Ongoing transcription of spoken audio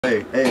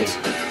Hey,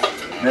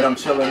 man, I'm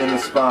chilling in the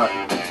spot,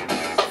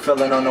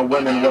 feeling on the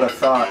women, what a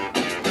thought.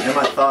 In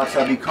my thoughts,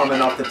 I be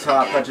coming off the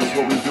top. That's just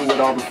what we do with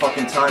all the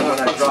fucking time when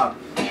I drop.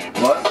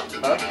 What?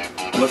 Huh?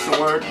 What's the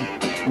word?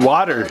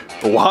 Water.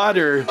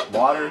 Water.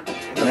 Water?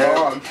 In the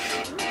bong.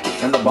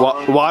 In the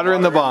bong. Water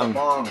in the bong.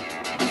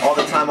 All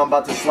the time I'm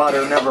about to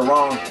slaughter, never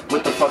wrong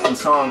with the fucking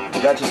song.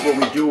 That's just what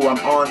we do. I'm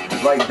on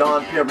like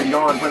Don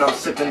Perignon. When I'm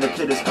sipping, the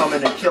kid is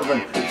coming and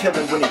killing.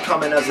 Killing when he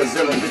coming as a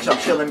villain. Bitch, I'm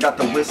chilling, got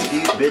the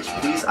whiskey. Bitch,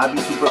 please, I be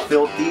super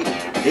filthy.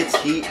 It's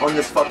heat on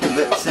this fucking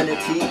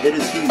vicinity. It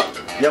is heat.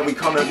 Yeah, we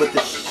coming with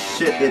the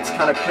shit. It's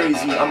kind of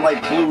crazy. I'm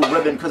like blue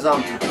ribbon cause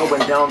I'm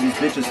going down these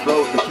bitches'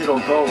 throat. The kid'll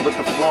go with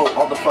the flow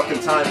all the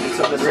fucking time. It's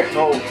a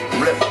mistletoe.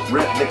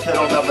 Rip. The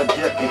kid'll never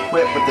dip.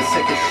 Equipped with the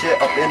sickest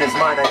shit up in his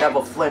mind. I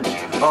never flinch.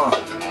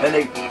 And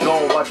they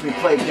don't watch me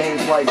play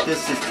games like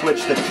this is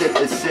Twitch. The kid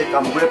is sick,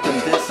 I'm ripping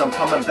this. I'm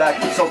coming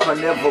back so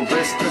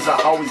carnivorous cause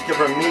I always give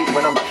her meat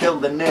when I'm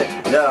killing it.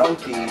 Yeah,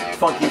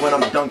 funky when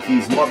I'm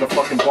dunkies.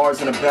 Motherfucking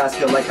bars in a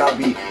basket like I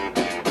be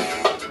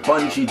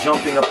bungee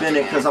jumping up in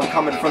it cause I'm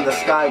coming from the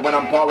sky. When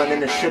I'm balling in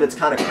this shit, it's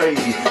kinda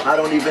crazy. I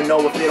don't even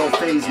know if they don't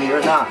phase me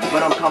or not.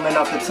 When I'm coming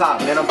off the top,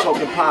 man, I'm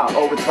talking pop.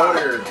 Oh, it's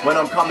order. When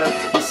I'm coming,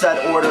 he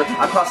said order.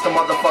 I crossed the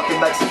motherfucking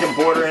Mexican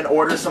border and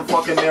ordered some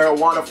fucking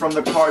marijuana from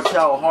the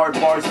cartel. Hard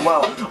bars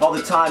well. All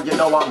the time, you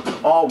know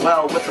I'm all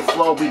well with the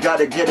flow. We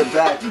gotta get it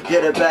back,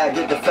 get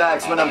the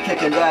facts. When I'm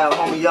kicking that,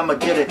 homie, I'ma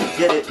get it.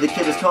 The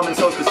kid is coming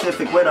so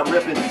specific when I'm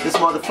ripping this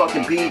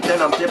motherfucking beat.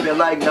 Then I'm dipping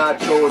like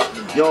nachos.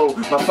 Yo,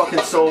 my fucking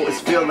soul is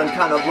feeling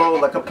kind of low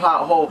like a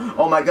pothole.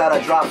 Oh my god,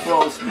 I drop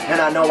flows and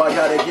I know I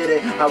gotta get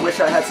it. I wish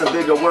I had some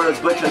bigger words,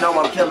 but you know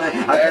I'm killing.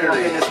 I came up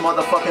in this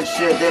motherfucking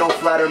shit. They don't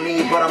flatter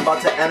me, but I'm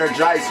about to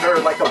energize her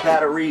like a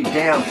battery.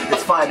 Damn,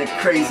 it's fine and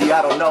crazy,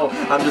 I don't know.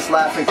 I'm just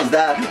laughing cause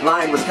that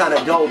line was kind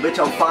of dope. Bitch,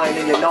 I'm fine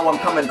and you know I'm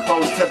coming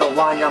close to the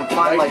line. I'm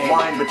fine like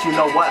wine, but you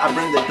know what? I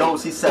bring the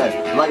dose. He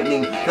said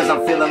lightning cause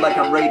I'm feeling like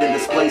I'm raiding,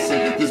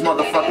 displacing these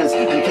motherfuckers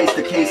in case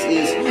the case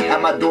is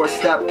at my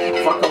doorstep.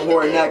 Fucking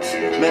whore next.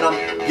 Man, I'm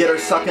get her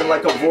sucking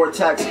like a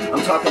vortex.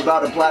 I'm talking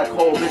about a black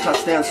hole. Bitch, I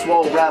stand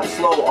swole, rap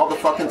slow all the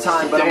fucking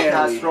time, but I'm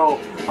Castro.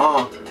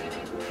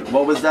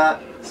 What was that?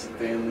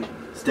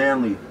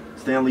 Stanley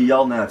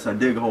Yelnats. I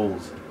dig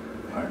holes.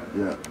 Alright,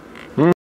 yeah.